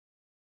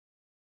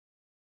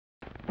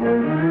Bold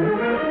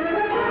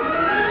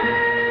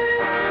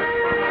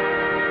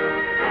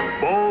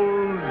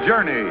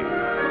Journey,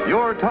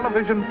 your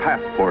television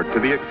passport to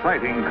the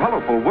exciting,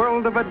 colorful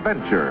world of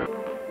adventure.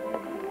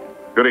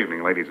 Good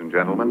evening, ladies and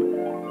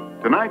gentlemen.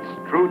 Tonight's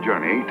True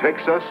Journey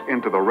takes us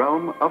into the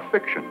realm of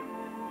fiction,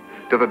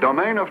 to the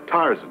domain of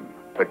Tarzan,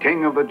 the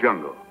king of the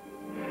jungle.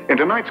 In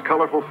tonight's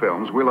colorful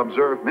films, we'll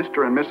observe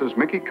Mr. and Mrs.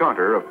 Mickey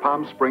Carter of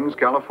Palm Springs,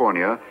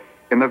 California,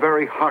 in the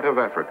very heart of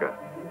Africa,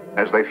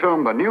 as they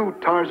film the new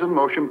Tarzan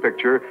motion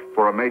picture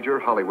for a major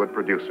Hollywood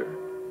producer.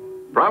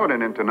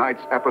 Prominent in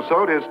tonight's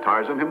episode is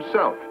Tarzan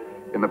himself,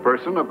 in the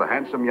person of the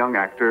handsome young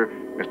actor,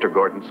 Mr.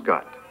 Gordon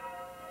Scott.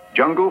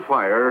 Jungle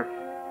fire,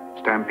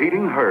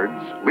 stampeding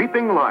herds,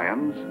 leaping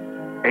lions,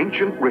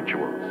 ancient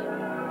rituals.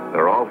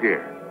 They're all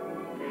here.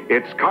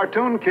 It's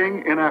Cartoon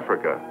King in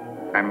Africa,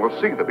 and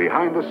we'll see the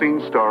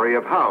behind-the-scenes story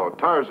of how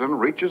Tarzan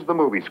reaches the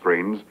movie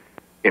screens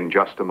in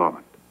just a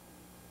moment.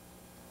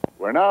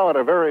 We're now at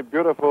a very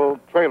beautiful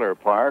trailer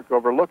park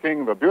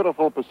overlooking the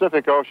beautiful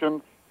Pacific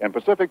Ocean in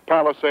Pacific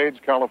Palisades,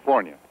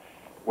 California.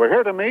 We're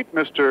here to meet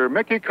Mr.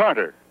 Mickey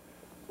Carter,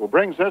 who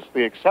brings us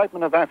the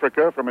excitement of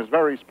Africa from his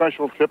very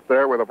special trip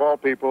there with, of all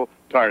people,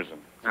 Tarzan.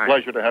 It's a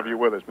pleasure to have you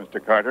with us,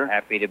 Mr. Carter.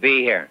 Happy to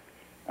be here.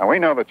 Now, we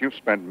know that you've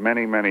spent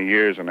many, many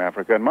years in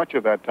Africa, and much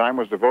of that time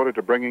was devoted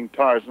to bringing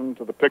Tarzan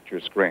to the picture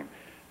screen.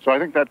 So I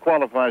think that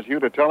qualifies you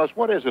to tell us,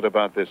 what is it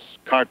about this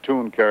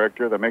cartoon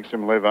character that makes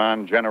him live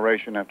on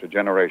generation after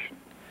generation?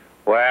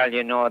 Well,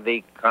 you know,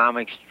 the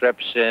comic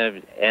strips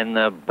and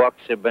the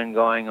books have been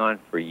going on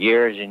for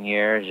years and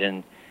years,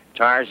 and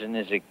Tarzan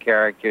is a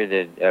character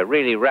that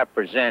really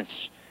represents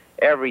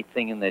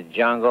everything in the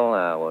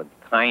jungle, with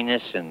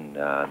kindness and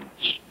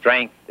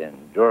strength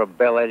and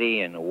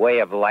durability and a way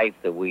of life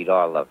that we'd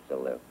all love to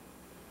live.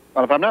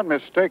 Well, if I'm not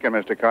mistaken,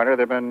 Mr. Carter,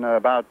 there have been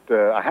about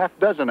a half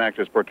dozen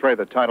actors portray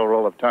the title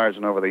role of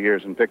Tarzan over the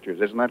years in pictures.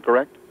 Isn't that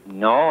correct?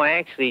 No,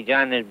 actually,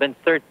 John, there's been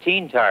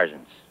 13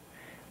 Tarzans.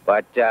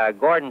 But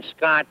Gordon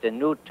Scott, the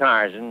new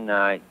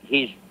Tarzan,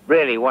 he's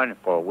really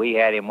wonderful. We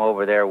had him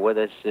over there with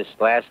us this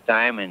last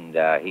time, and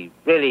he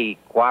really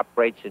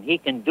cooperates, and he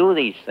can do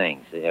these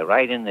things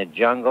right in the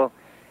jungle.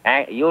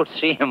 You'll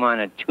see him on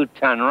a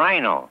 2-ton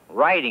rhino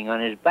riding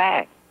on his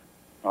back.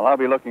 Well, I'll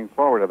be looking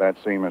forward to that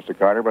scene, Mr.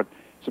 Carter, but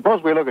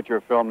suppose we look at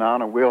your film now,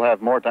 and we'll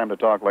have more time to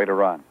talk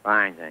later on.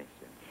 Fine, thanks,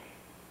 Jim.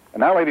 And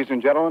now, ladies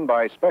and gentlemen,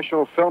 by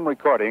special film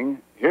recording,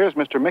 here's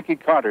Mr. Mickey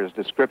Carter's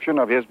description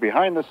of his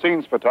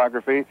behind-the-scenes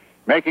photography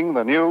making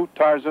the new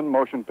Tarzan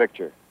motion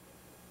picture.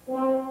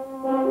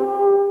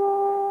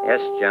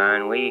 Yes,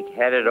 John, we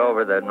headed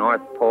over the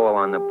North Pole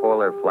on the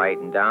polar flight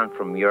and down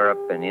from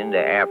Europe and into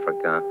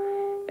Africa.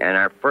 And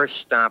our first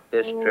stop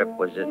this trip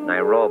was at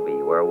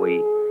Nairobi, where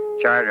we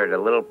chartered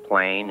a little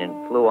plane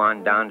and flew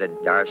on down to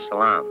Dar es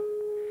Salaam.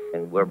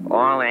 And we're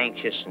all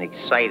anxious and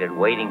excited,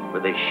 waiting for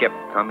the ship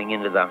coming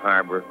into the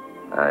harbor.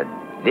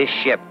 This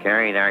ship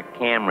carried our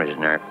cameras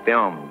and our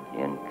film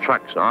in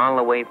trucks all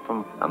the way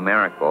from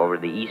America over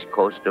the east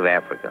coast of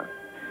Africa.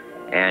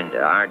 And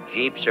our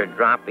jeeps are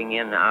dropping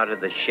in out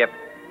of the ship.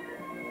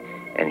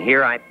 And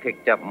here I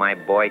picked up my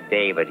boy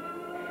David,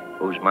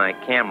 who's my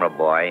camera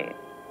boy.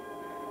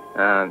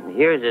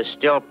 Here's a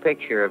still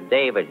picture of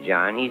David,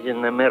 John. He's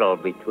in the middle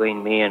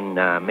between me and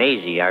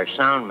Maisie, our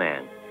sound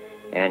man.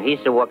 And he's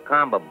a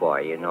Wakamba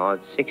boy, you know,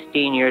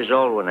 16 years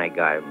old when I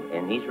got him.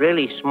 And he's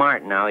really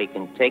smart now. He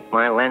can take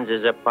my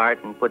lenses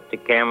apart and put the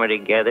camera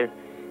together.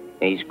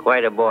 He's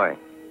quite a boy.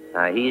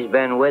 He's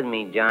been with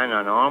me, John,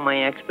 on all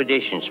my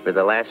expeditions for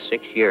the last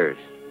 6 years.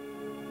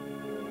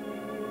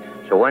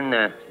 So when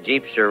the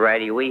jeeps are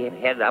ready, we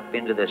head up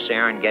into the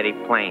Serengeti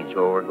Plains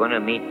where we're going to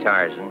meet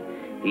Tarzan.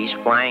 He's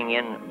flying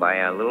in by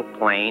a little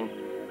plane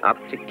up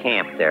to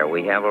camp there.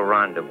 We have a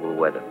rendezvous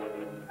with him.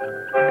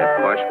 And of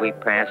course, we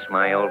pass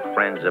my old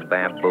friends, the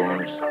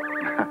baboons.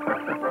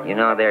 You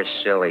know, they're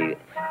silly.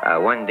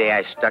 One day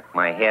I stuck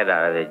my head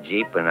out of the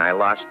Jeep and I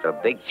lost a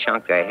big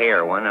chunk of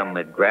hair. One of them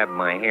had grabbed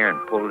my hair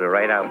and pulled it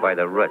right out by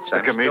the roots.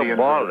 I'm still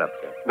bald up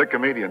there. The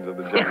comedians of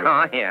the jungle.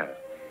 Oh, yeah.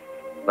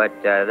 But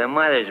the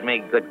mothers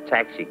make good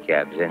taxi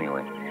cabs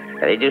anyway.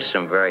 They do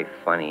some very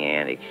funny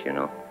antics, you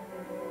know.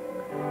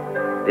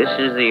 This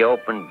is the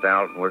open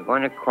belt. We're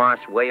going to cross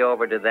way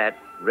over to that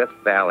Rift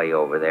Valley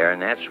over there,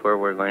 and that's where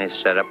we're going to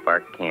set up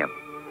our camp.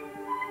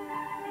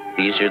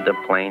 These are the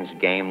plains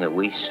game that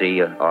we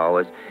see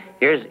always.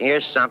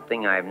 Here's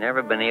something I've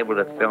never been able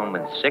to film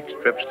in 6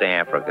 trips to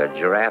Africa,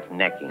 giraffe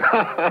necking.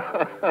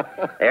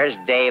 There's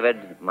David,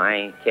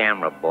 my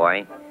camera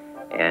boy,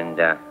 and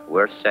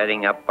we're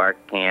setting up our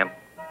camp,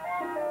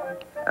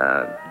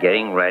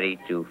 getting ready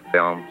to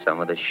film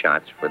some of the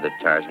shots for the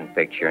Tarzan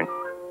picture. And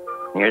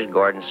here's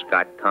Gordon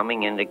Scott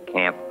coming into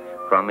camp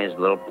from his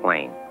little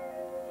plane.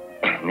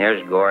 And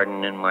there's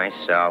Gordon and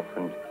myself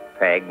and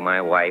Peg, my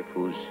wife,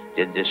 who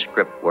did the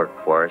script work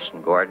for us,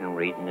 and Gordon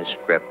reading the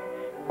script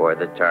for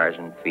the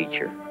Tarzan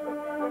feature.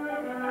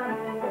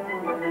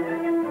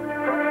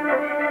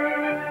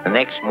 The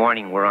next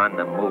morning, we're on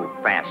the move,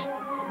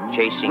 fast,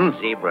 chasing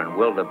zebra and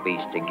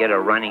wildebeest to get a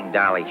running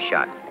dolly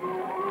shot.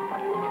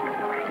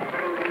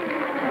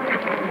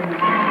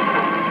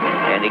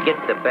 And to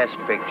get the best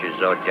pictures,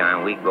 though,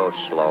 John, we go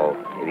slow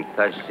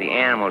because the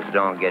animals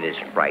don't get as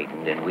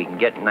frightened, and we can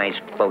get nice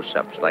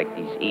close-ups like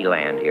these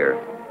eland here.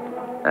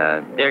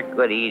 They're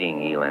good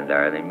eating, eland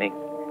are. They make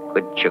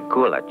good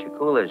chakula.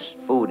 Chakula is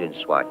food in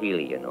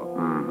Swahili, you know.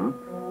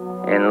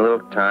 Mm-hmm. And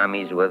little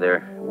Tommies with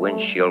their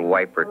windshield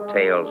wiper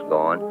tails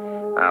going.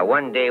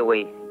 One day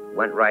we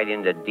went right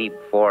into deep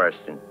forest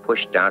and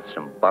pushed out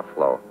some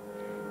buffalo.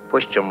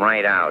 Pushed them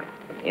right out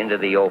into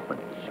the open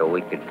so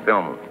we could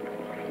film them.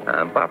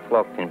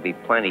 Buffalo can be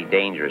plenty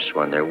dangerous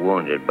when they're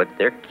wounded, but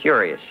they're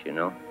curious, you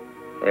know.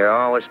 They're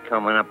always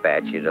coming up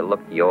at you to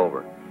look you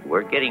over.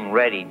 We're getting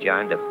ready,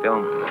 John, to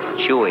film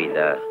Chewy,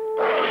 the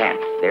cat.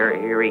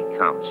 Here he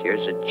comes.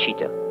 Here's a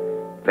cheetah.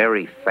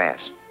 Very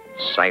fast,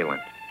 silent.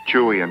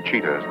 Chewy and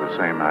cheetah is the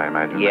same, I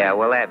imagine. Yeah,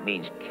 well, that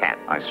means cat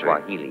I in see.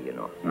 Swahili, you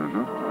know.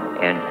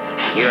 Mm-hmm.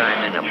 And here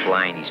I'm in a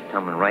blind. He's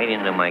coming right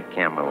into my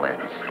camera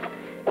lens.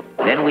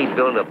 Then we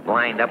build a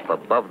blind up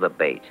above the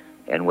bait.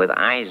 And with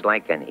eyes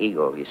like an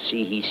eagle, you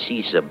see, he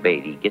sees the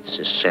bait. He gets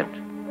the scent.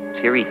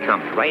 Here he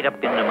comes, right up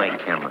into my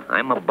camera.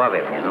 I'm above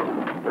him, you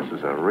know. This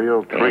is a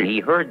real treat. And he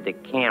heard the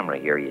camera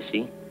here, you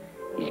see.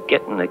 He's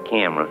getting the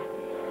camera.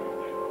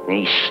 And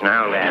he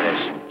snarled at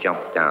us and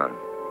jumped down.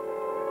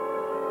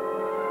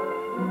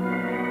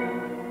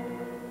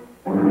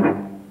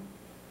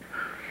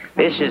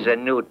 This is a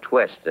new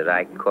twist that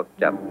I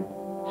cooked up.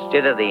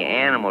 Instead of the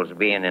animals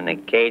being in the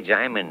cage,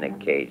 I'm in the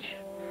cage.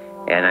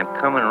 And I'm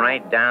coming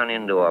right down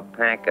into a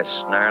pack of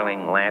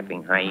snarling,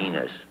 laughing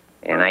hyenas.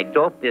 And I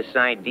doped this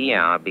idea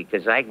out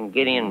because I can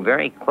get in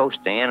very close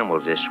to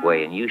animals this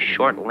way and use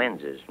short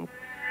lenses.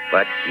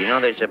 But, you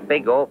know, there's a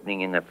big opening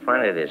in the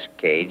front of this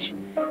cage,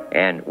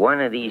 and one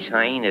of these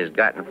hyenas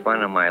got in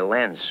front of my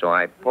lens, so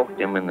I poked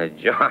him in the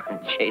jaw and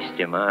chased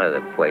him out of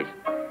the place.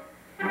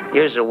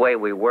 Here's the way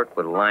we work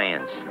with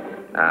lions.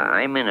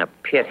 I'm in a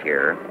pit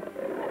here,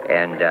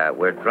 and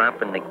we're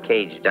dropping the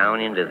cage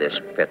down into this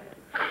pit.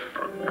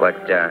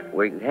 But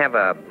we have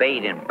a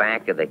bait in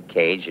back of the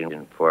cage,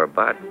 and for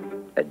about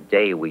a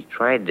day we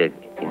tried to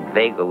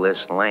inveigle this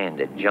lion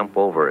to jump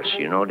over us,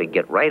 you know, to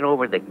get right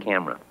over the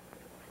camera.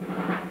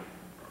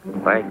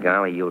 By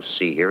golly, you'll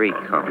see. Here he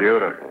comes.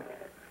 Beautiful.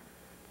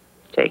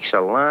 Takes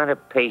a lot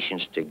of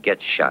patience to get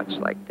shots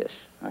like this.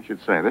 I should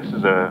say, this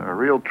is a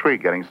real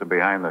treat getting some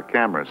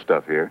behind-the-camera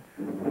stuff here.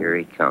 Here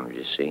he comes,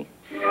 you see.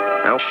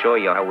 I'll show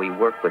you how we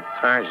work with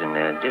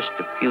Tarzan. Just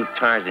a few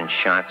Tarzan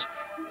shots.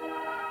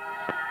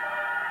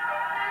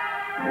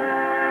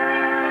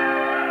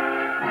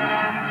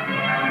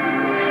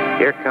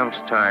 Here comes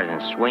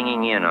Tarzan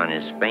swinging in on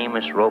his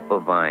famous rope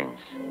of vines.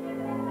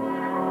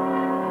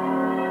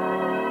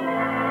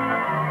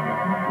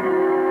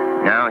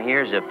 Now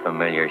here's a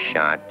familiar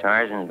shot.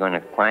 Tarzan's going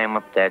to climb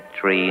up that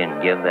tree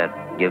and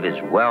give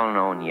his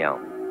well-known yell.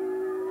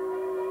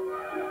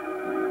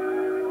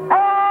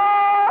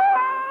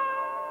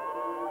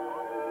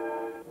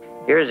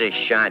 Here's a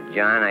shot,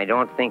 John, I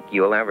don't think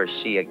you'll ever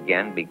see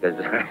again because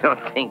I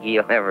don't think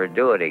he'll ever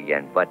do it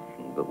again. But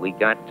we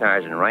got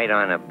Tarzan right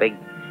on a big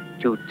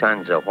 2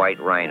 tons of white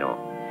rhino.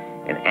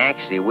 And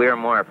actually, we're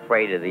more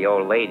afraid of the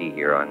old lady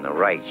here on the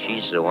right.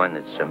 She's the one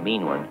that's a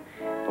mean one.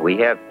 We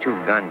have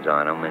 2 guns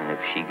on him, and if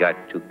she got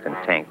too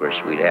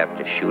cantankerous, we'd have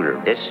to shoot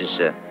her. This is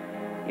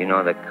you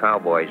know, the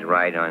cowboys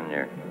ride on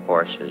their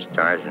horses.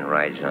 Tarzan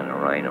rides on a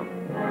rhino.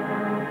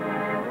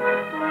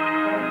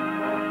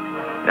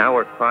 Now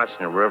we're crossing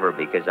the river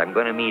because I'm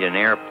going to meet an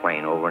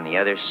airplane over on the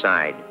other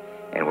side,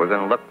 and we're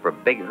going to look for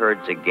big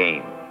herds of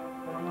game.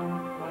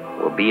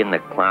 We'll be in the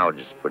clouds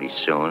pretty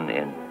soon,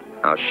 and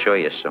I'll show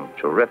you some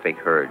terrific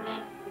herds.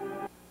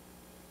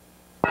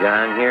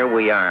 John, here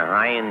we are,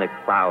 high in the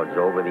clouds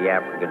over the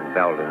African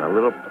belt in a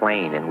little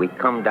plain, and we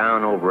come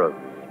down over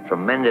a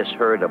tremendous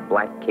herd of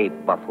black Cape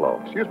buffalo.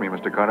 Excuse me,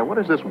 Mr. Carter, what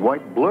is this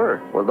white blur?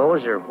 Well,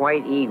 those are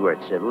white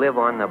egrets that live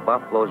on the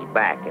buffalo's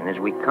back, and as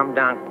we come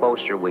down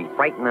closer, we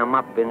frighten them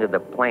up into the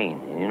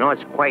plain. And you know,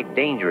 it's quite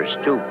dangerous,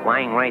 too,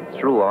 flying right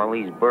through all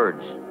these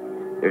birds.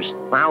 There's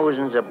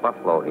thousands of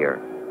buffalo here.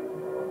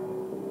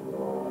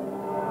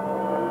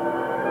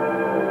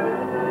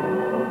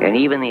 And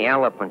even the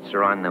elephants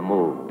are on the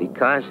move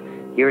because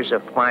here's a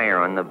fire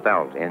on the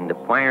belt, and the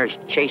fire's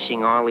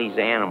chasing all these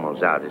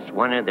animals out. It's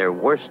one of their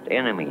worst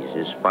enemies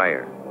is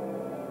fire.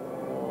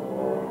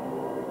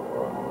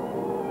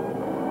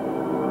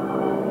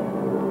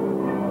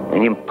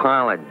 An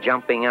impala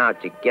jumping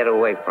out to get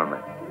away from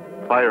it.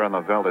 Fire on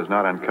the veldt is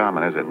not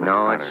uncommon, is it, Mr. No,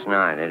 Carter? it's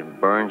not.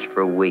 It burns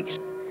for weeks.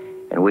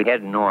 And we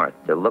head north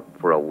to look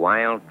for a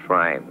wild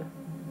tribe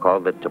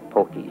called the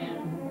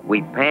Topokis.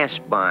 We pass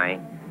by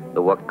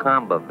the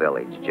Wakamba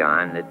village,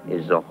 John, that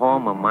is the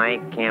home of my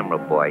camera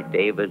boy,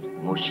 David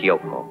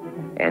Musioko.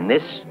 And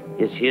this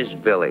is his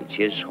village,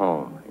 his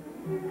home.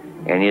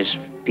 And his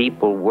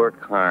people work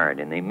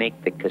hard, and they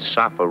make the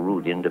cassava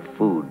root into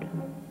food.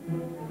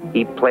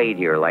 He played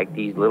here like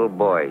these little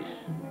boys.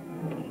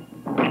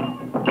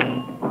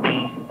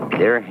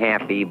 They're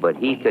happy, but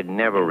he could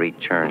never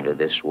return to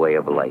this way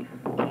of life.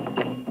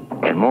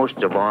 And most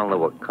of all, the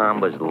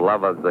Wakambas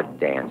love a good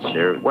dance.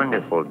 They're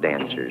wonderful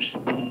dancers.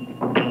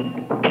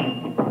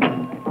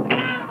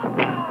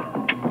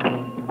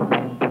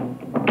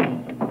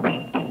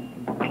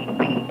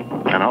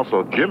 And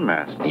also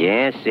gymnasts.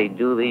 Yes, they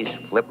do these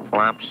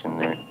flip-flops, and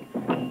they're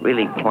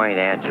really quite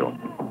agile.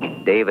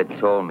 David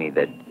told me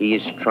that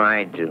he's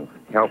tried to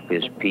help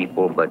his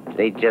people, but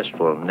they just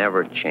will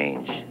never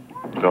change.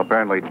 So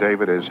apparently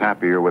David is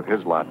happier with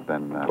his lot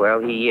than... Well,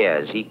 he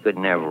is. He could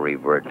never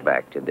revert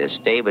back to this.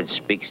 David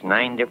speaks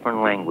 9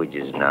 different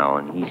languages now,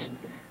 and he's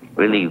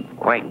really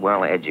quite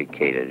well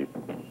educated.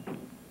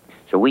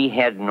 So we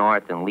head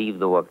north and leave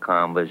the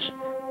Wakambas,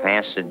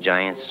 past the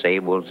giant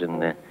sables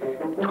and the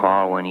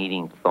tall one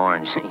eating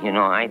thorns. You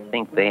know, I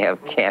think they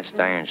have cast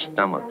iron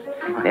stomachs.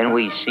 Then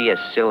we see a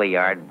silly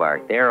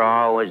aardvark. They're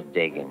always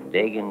digging.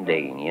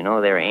 You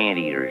know, they're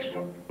anteaters.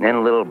 And then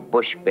a little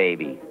bush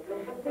baby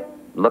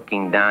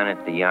looking down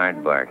at the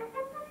aardvark.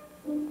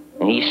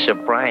 And he's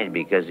surprised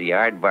because the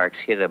aardvark's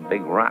hit a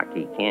big rock.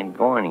 He can't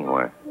go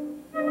anywhere.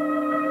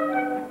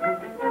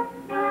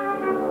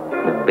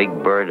 The big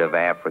bird of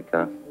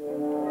Africa.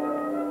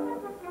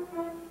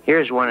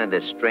 Here's one of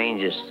the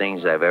strangest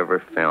things I've ever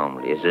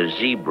filmed, is a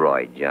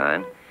zebroid,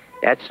 John.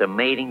 That's a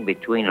mating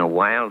between a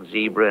wild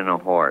zebra and a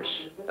horse,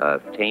 a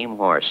tame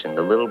horse, and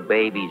the little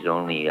baby's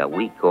only a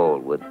week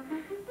old with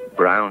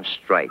brown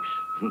stripes,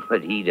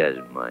 but he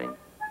doesn't mind.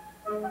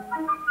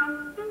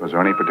 Was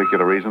there any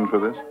particular reason for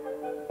this?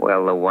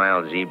 Well, the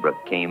wild zebra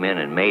came in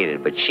and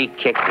mated, but she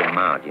kicked him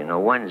out. You know,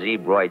 one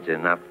zebroid's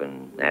enough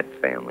in that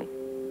family.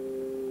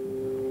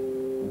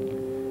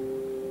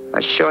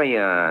 I'll show you,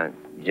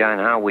 John,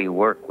 how we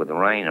work with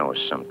rhinos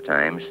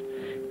sometimes.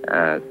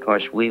 Of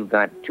course, we've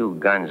got 2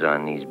 guns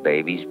on these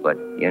babies, but,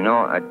 you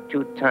know,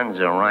 2 tons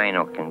of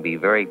rhino can be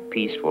very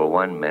peaceful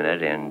one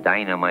minute and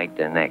dynamite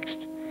the next.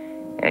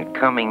 And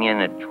coming in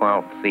at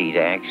 12 feet,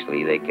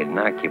 actually, they can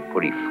knock you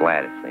pretty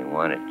flat if they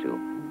wanted to.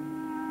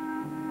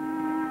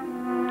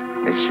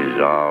 This is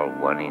all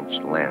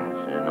 1-inch lens.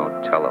 There's no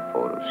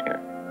telephotos here.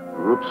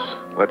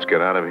 Oops. Let's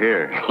get out of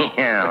here.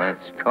 Yeah,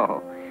 let's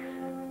go.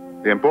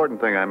 The important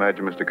thing, I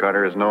imagine, Mr.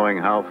 Carter, is knowing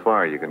how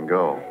far you can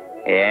go.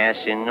 Yes,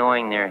 and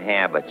knowing their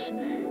habits.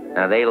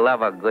 Now, they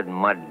love a good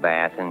mud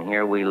bath, and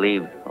here we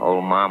leave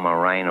old Mama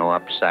Rhino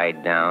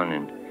upside down,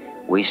 and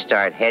we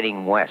start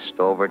heading west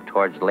over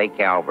towards Lake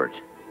Albert.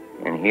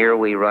 And here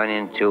we run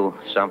into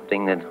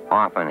something that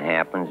often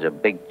happens, a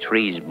big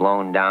tree's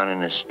blown down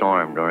in a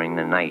storm during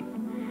the night.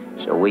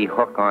 So we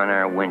hook on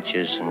our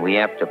winches, and we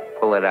have to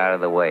pull it out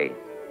of the way.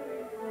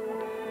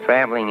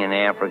 Traveling in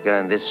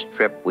Africa, this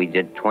trip we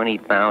did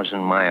 20,000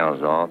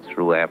 miles all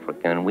through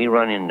Africa, and we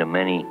run into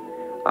many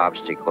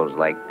obstacles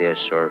like this,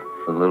 or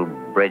little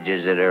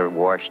bridges that are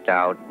washed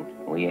out.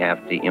 We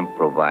have to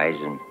improvise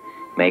and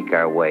make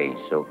our way.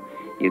 So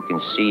you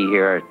can see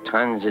here are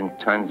tons and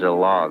tons of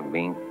log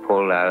being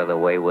pulled out of the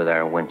way with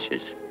our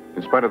winches.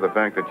 In spite of the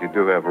fact that you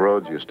do have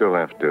roads, you still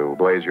have to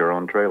blaze your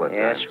own trail at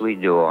Yes, times. we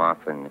do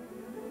often.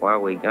 While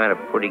we got a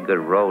pretty good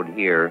road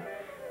here,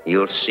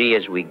 you'll see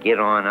as we get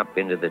on up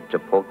into the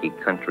Topoki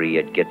country,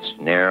 it gets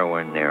narrower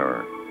and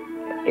narrower.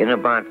 In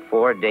about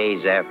 4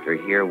 days after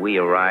here, we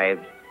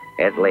arrived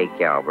at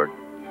Lake Albert,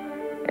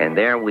 and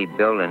there we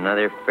built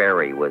another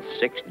ferry with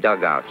 6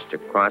 dugouts to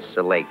cross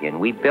the lake. And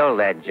we built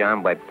that,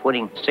 John, by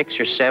putting 6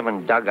 or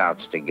 7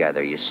 dugouts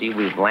together. You see,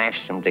 we've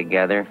lashed them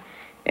together,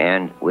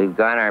 and we've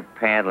got our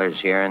paddlers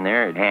here, and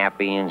they're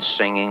happy and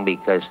singing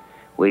because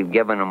we've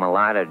given them a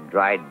lot of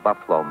dried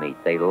buffalo meat.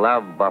 They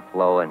love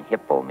buffalo and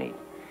hippo meat.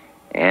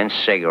 And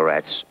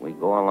cigarettes. We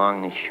go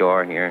along the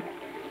shore here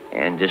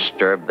and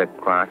disturb the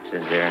crocs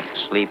as they're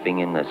sleeping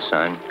in the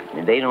sun.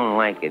 And they don't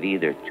like it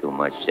either too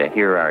much to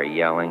hear our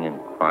yelling and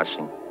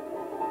crossing.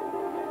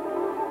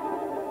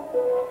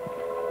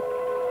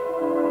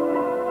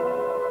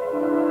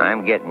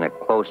 I'm getting a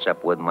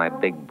close-up with my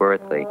big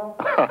birthday.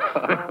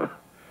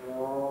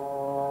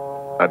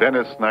 A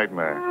dentist's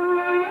nightmare.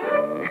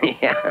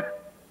 Yeah.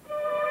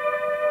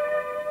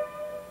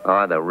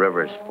 Oh, the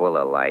river's full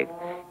of life.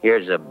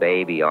 Here's a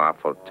baby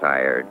awful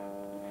tired.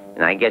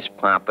 And I guess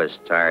Papa's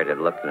tired of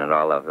looking at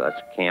all of us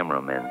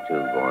cameramen,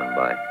 too, going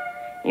by.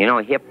 You know,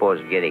 hippos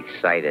get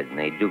excited, and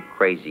they do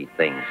crazy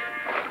things.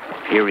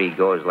 Here he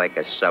goes like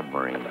a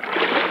submarine.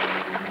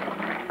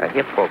 A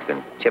hippo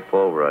can tip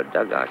over a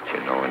dugout,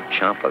 you know, and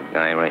chomp a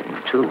guy right in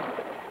 2.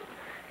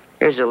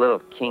 Here's a little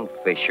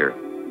kingfisher.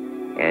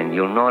 And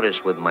you'll notice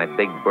with my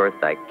big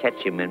berth, I catch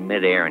him in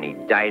midair, and he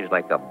dives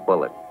like a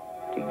bullet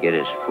to get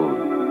his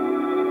food.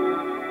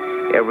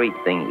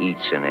 Everything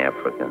eats in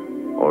Africa,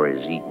 or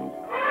is eaten.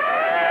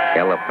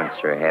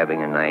 Elephants are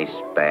having a nice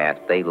bath.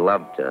 They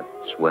love to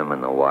swim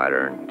in the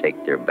water and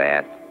take their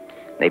bath.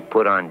 They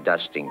put on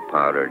dusting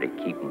powder to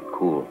keep them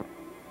cool.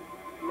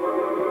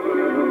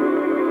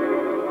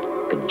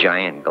 A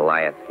giant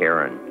Goliath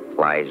heron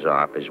flies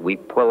off as we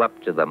pull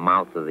up to the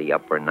mouth of the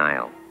Upper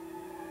Nile.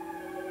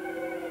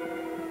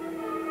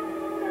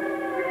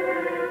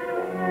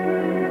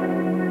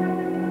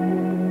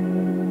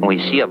 We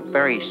see a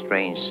very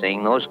strange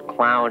thing. Those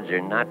clouds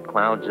are not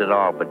clouds at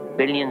all, but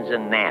billions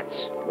of gnats.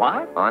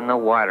 What? On the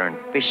water, and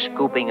fish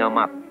scooping them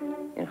up.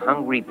 And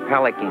hungry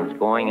pelicans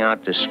going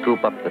out to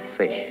scoop up the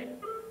fish.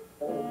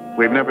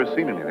 We've never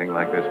seen anything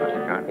like this,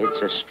 Mr. Carter.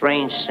 It's a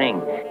strange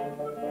thing.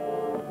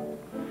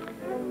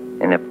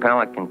 And a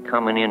pelican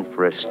coming in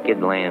for a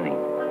skid landing.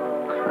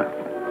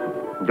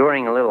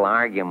 During a little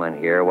argument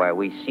here, why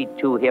we see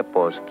two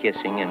hippos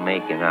kissing and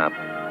making up.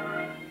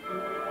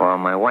 While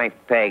my wife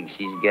Peg,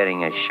 she's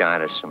getting a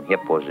shot of some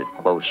hippos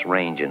at close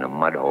range in a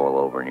mud hole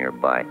over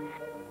nearby.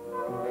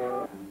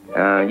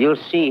 You'll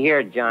see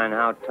here, John,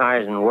 how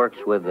Tarzan works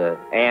with the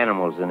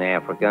animals in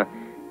Africa.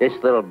 This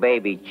little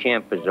baby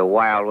chimp is a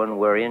wild one.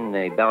 We're in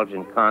the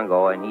Belgian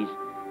Congo, and he's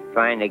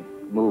trying to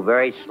move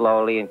very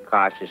slowly and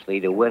cautiously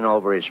to win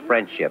over his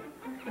friendship.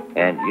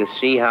 And you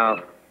see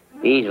how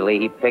easily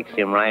he picks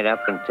him right up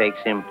and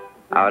takes him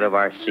out of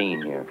our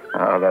scene here.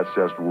 Oh, that's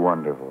just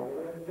wonderful.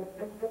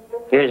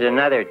 Here's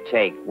another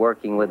take,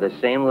 working with the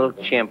same little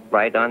chimp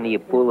right on the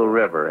Apula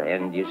River.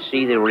 And you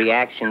see the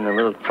reaction the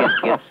little chimp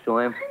gives to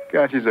him?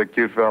 Gosh, he's a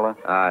cute fella.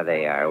 Ah,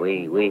 they are.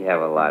 We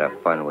have a lot of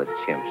fun with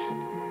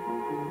chimps.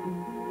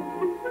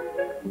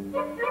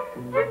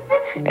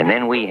 And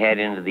then we head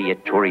into the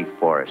Ituri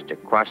forest,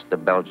 across the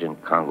Belgian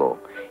Congo,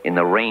 in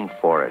the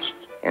rainforest.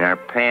 And our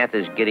path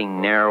is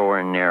getting narrower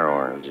and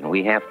narrower, and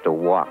we have to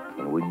walk.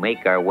 And we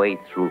make our way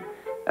through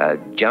a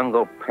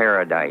jungle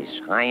paradise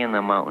high in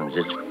the mountains.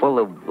 It's full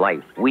of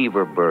life,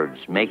 weaver birds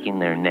making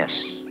their nests.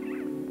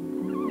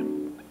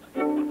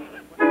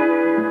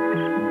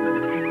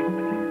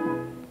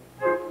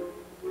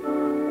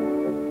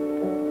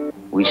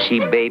 We see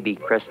baby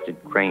crested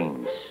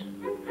cranes,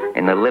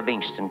 and the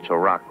Livingston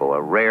Turaco,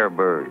 a rare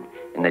bird,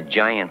 and the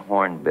giant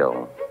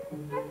hornbill.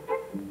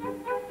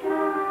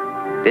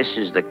 This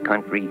is the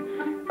country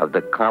of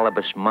the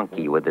colobus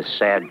monkey with a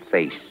sad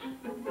face.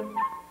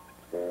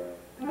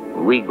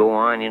 We go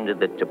on into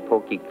the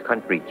Topoki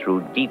country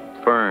through deep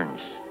ferns.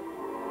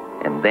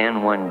 And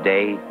then one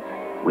day,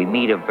 we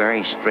meet a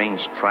very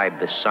strange tribe,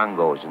 the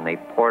Sangos, and they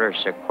port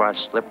us across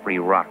slippery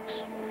rocks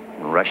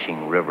and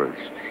rushing rivers.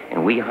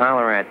 And we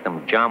holler at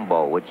them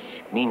Jambo, which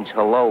means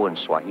hello in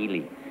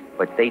Swahili.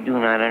 But they do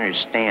not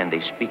understand.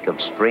 They speak a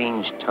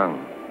strange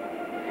tongue.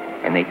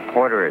 And they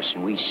porter us,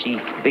 and we see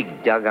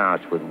big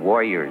dugouts with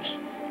warriors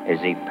as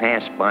they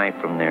pass by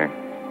from their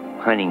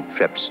hunting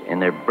trips.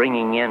 And they're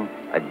bringing in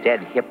a dead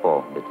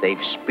hippo that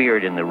they've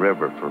speared in the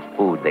river for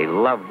food. They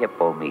love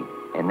hippo meat.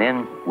 And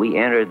then we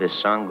enter the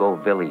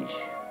Sango village,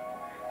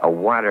 a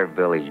water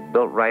village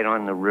built right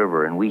on the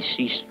river. And we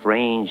see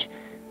strange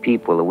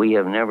people that we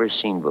have never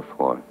seen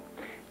before.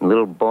 And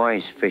little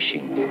boys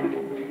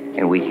fishing.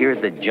 And we hear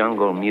the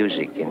jungle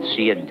music and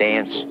see a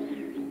dance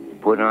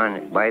put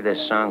on by the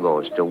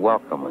Sangos to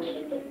welcome us.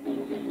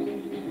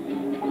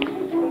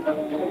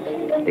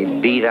 They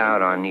beat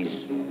out on these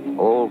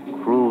old,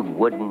 crude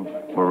wooden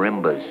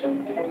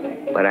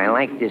marimbas. But I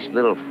like this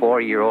little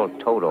 4-year-old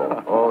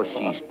Toto. Oh,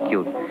 she's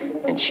cute.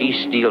 And she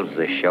steals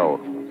the show.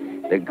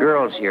 The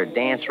girls here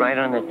dance right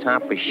on the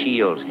top of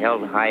shields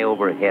held high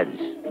over heads.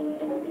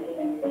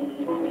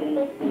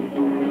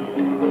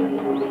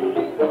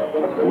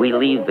 We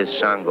leave the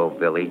Sango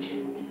village,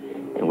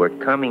 and we're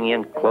coming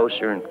in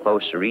closer and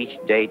closer each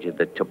day to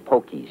the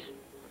Topokis.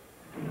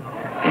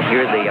 And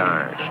here they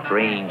are,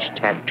 strange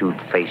tattooed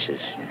faces,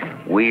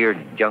 weird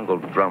jungle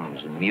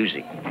drums and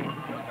music.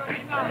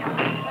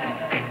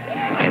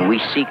 And we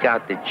seek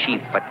out the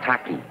chief,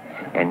 Fataki,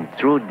 and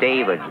through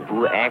David,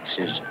 who acts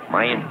as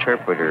my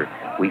interpreter,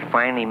 we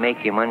finally make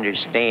him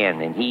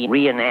understand, and he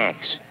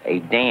reenacts a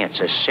dance,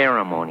 a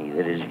ceremony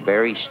that is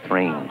very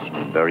strange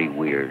and very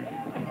weird.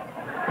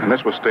 And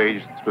this was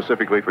staged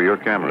specifically for your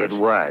cameras? It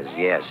was,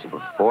 yes.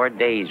 For 4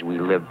 days we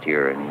lived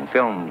here and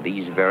filmed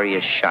these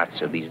various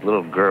shots of these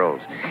little girls.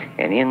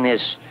 And in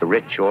this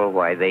ritual,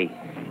 why, they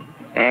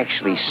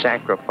actually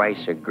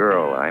sacrifice a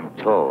girl, I'm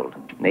told.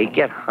 They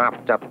get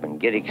hopped up and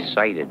get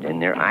excited, and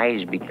their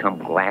eyes become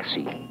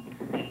glassy.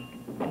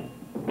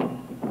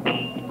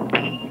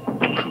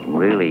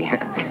 Really,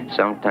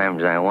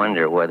 sometimes I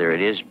wonder whether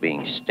it is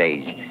being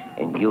staged.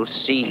 And you'll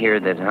see here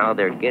that how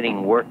they're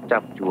getting worked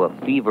up to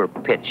a fever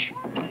pitch.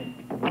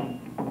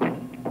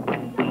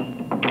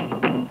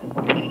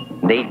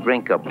 They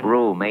drink a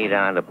brew made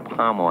out of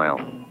palm oil,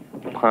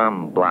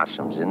 palm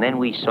blossoms, and then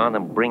we saw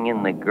them bring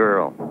in the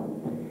girl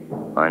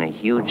on a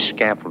huge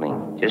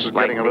scaffolding, just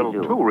like they do. It's getting a little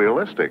too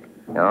realistic.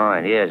 Oh,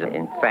 it is.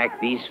 In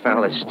fact, these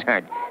fellas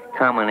start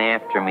coming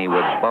after me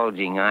with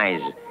bulging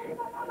eyes.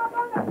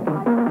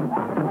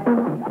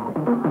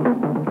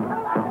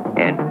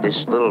 And this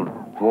little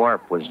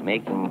dwarf was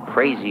making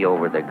crazy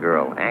over the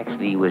girl.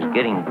 Actually, he was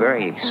getting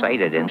very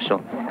excited, and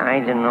so, I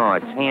don't know,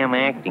 it's ham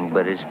acting,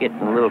 but it's getting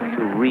a little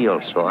too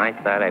real, so I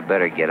thought I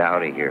better get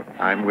out of here.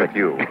 I'm with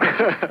you.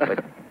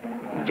 But,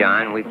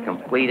 John, we've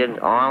completed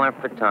all our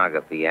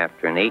photography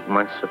after an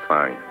 8-month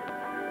safari,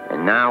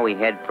 and now we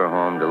head for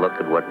home to look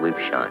at what we've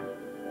shot.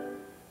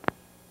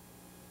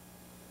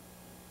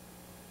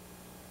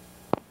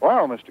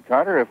 Well, Mr.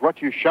 Carter, if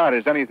what you shot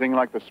is anything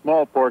like the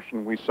small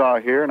portion we saw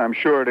here, and I'm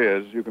sure it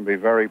is, you can be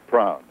very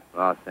proud.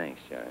 Oh,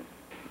 thanks, John.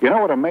 You know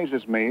what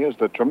amazes me is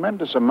the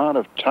tremendous amount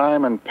of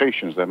time and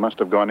patience that must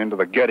have gone into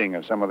the getting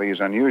of some of these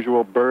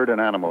unusual bird and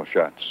animal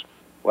shots.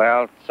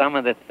 Well, some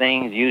of the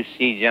things you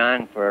see,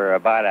 John, for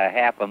about a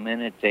half a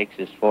minute takes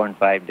us 4 and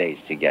 5 days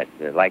to get.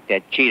 Like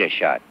that cheetah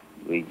shot.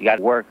 We got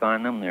to work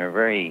on them. They're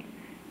very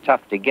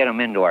tough to get them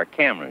into our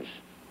cameras.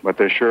 But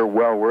they're sure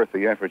well worth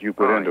the effort you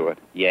put into it.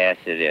 Yes,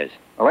 it is.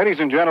 Well, ladies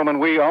and gentlemen,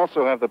 we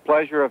also have the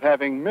pleasure of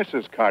having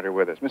Mrs. Carter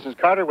with us. Mrs.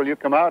 Carter, will you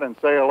come out and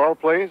say hello,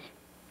 please?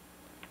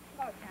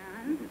 Hello,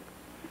 John.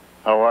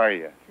 How are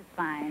you? This is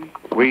fine.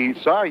 We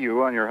saw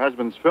you on your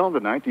husband's film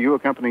tonight. Do you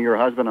accompany your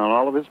husband on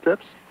all of his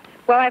trips?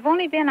 Well, I've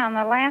only been on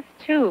the last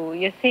 2.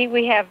 You see,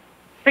 we have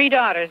 3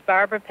 daughters,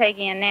 Barbara,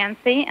 Peggy, and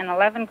Nancy, and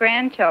 11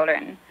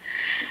 grandchildren.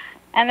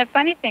 And the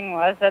funny thing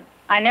was that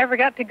I never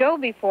got to go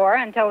before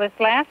until this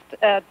last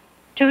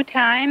 2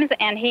 times,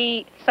 and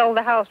he sold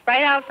the house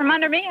right out from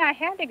under me. I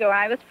had to go.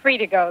 I was free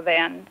to go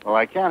then. Well,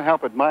 I can't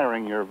help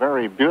admiring your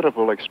very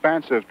beautiful,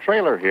 expansive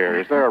trailer here.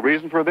 Is there a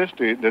reason for this?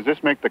 Does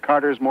this make the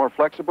Carters more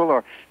flexible,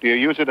 or do you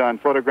use it on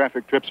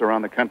photographic trips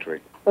around the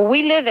country? Well,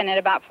 we live in it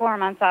about 4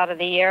 months out of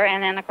the year,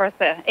 and then, of course,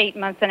 the 8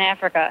 months in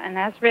Africa, and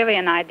that's really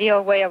an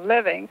ideal way of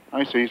living.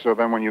 I see. So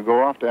then when you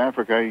go off to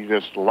Africa, you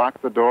just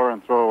lock the door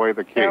and throw away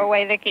the key. Throw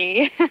away the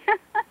key.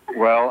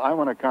 Well, I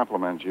want to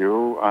compliment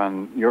you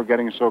on your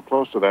getting so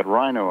close to that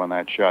rhino on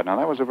that shot. Now,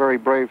 that was a very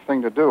brave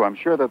thing to do. I'm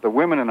sure that the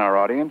women in our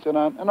audience and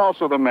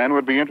also the men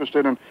would be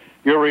interested in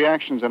your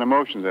reactions and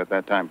emotions at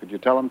that time. Could you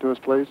tell them to us,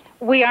 please?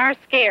 We are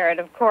scared,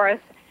 of course,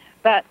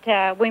 but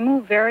we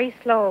move very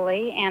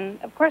slowly, and,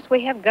 of course,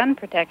 we have gun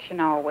protection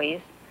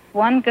always.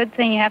 One good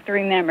thing you have to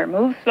remember,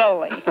 move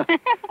slowly.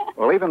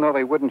 Well, even though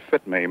they wouldn't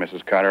fit me,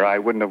 Mrs. Carter, I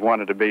wouldn't have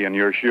wanted to be in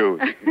your shoes.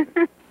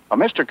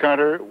 Mr.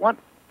 Carter, what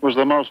was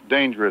the most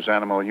dangerous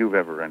animal you've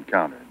ever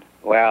encountered?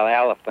 Well,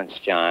 elephants,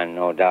 John,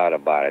 no doubt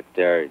about it.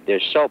 They're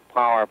so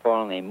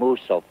powerful and they move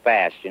so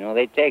fast. You know,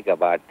 they take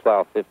about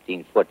 12,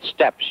 15-foot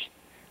steps.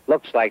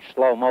 Looks like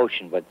slow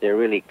motion, but they're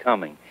really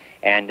coming.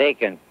 And they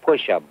can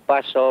push a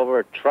bus over,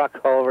 a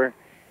truck over.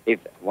 If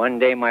one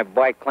day my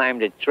boy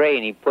climbed a tree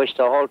and he pushed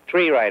the whole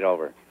tree right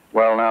over.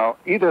 Well, now,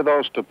 either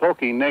those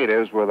Topoki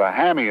natives were the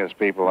hammiest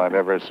people I've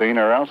ever seen,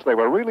 or else they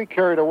were really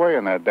carried away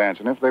in that dance.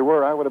 And if they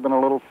were, I would have been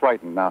a little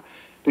frightened. Now,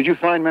 did you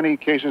find many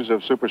cases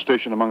of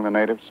superstition among the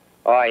natives?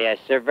 Oh, yes,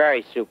 they're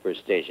very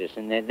superstitious,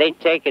 and they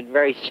take it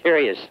very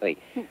seriously.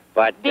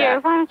 But Dear,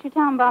 why don't you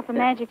tell them about the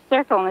magic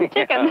circle and the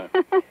chicken?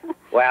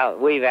 Well,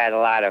 we've had a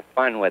lot of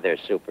fun with their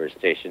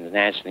superstitions,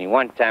 naturally.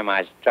 One time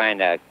I was trying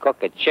to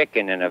cook a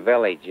chicken in a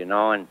village, you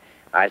know, and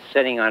I was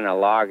sitting on a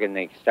log, and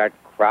they start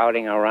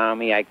crowding around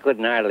me. I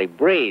couldn't hardly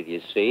breathe,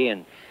 you see,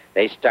 and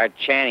they start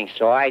chanting.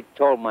 So I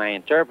told my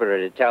interpreter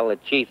to tell the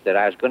chief that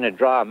I was going to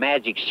draw a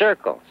magic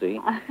circle,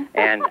 see?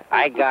 And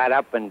I got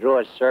up and drew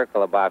a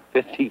circle about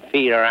 50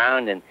 feet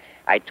around, and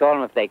I told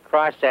them if they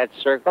crossed that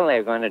circle, they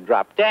were going to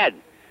drop dead.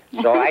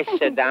 So I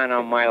sat down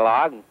on my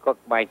log and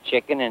cooked my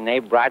chicken, and they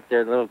brought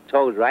their little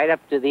toes right up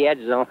to the edge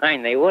of the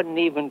line. They wouldn't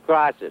even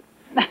cross it.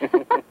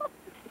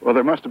 Well,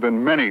 there must have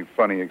been many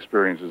funny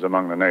experiences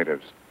among the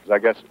natives. I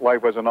guess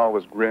life wasn't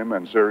always grim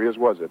and serious,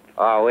 was it?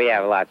 Oh, we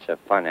have lots of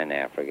fun in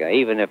Africa,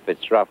 even if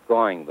it's rough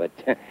going. But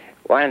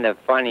one of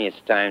the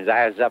funniest times,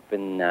 I was up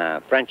in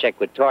French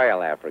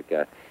Equatorial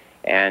Africa,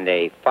 and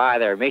a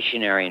father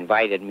missionary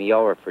invited me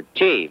over for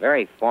tea,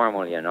 very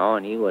formal, you know,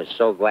 and he was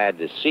so glad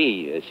to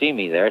see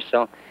me there.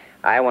 So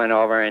I went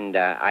over, and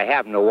I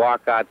happened to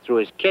walk out through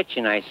his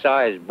kitchen. I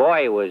saw his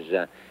boy was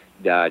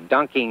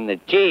dunking the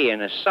tea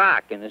in a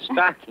sock, in a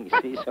stocking,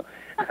 see? So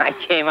I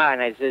came out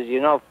and I says, you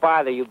know,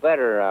 Father, you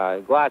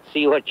better go out and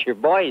see what your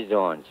boy's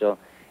doing. So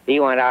he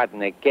went out in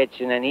the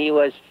kitchen, and he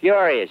was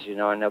furious, you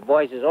know. And the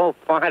boy says, oh,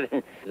 Father,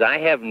 I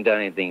haven't done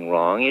anything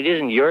wrong. It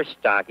isn't your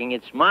stocking,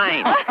 it's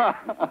mine.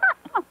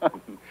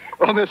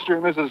 Well, Mr.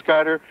 and Mrs.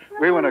 Carter,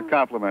 we want to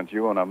compliment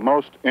you on a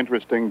most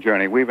interesting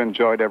journey. We've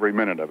enjoyed every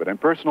minute of it.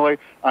 And personally,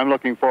 I'm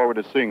looking forward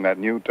to seeing that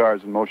new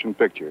Tarzan motion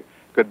picture.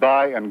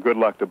 Goodbye and good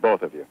luck to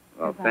both of you.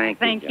 Well,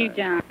 thank you,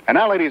 John. And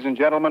now, ladies and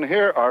gentlemen,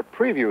 here are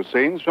preview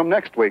scenes from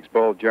next week's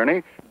bold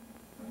journey.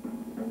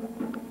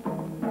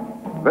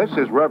 This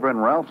is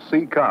Reverend Ralph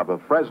C. Cobb of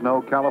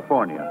Fresno,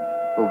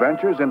 California, who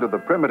ventures into the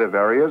primitive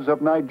areas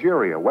of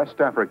Nigeria,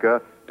 West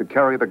Africa, to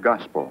carry the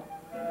gospel.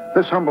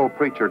 This humble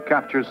preacher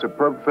captures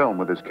superb film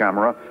with his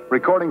camera,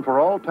 recording for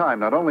all time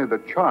not only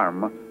the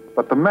charm,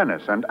 but the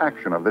menace and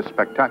action of this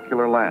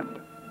spectacular land.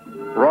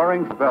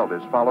 Roaring veldt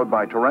is followed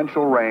by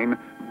torrential rain,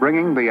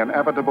 bringing the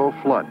inevitable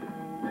flood.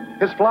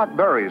 His flock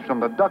varies from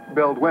the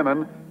duck-billed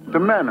women to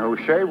men who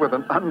shave with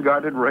an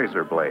unguarded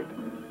razor blade.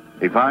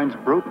 He finds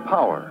brute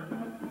power,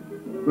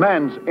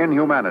 man's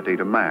inhumanity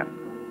to man,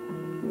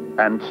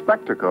 and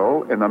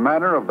spectacle in the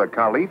manner of the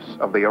caliphs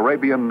of the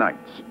Arabian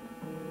Nights.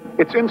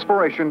 Its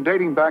inspiration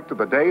dating back to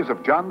the days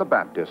of John the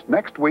Baptist,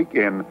 next week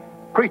in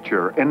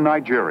Preacher in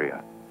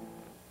Nigeria.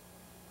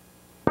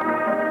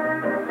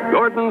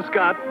 Gordon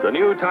Scott, the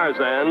new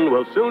Tarzan,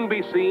 will soon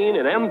be seen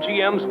in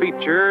MGM's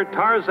feature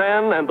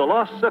Tarzan and the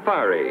Lost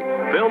Safari,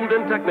 filmed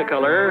in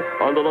Technicolor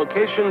on the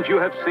locations you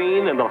have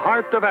seen in the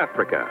heart of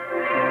Africa.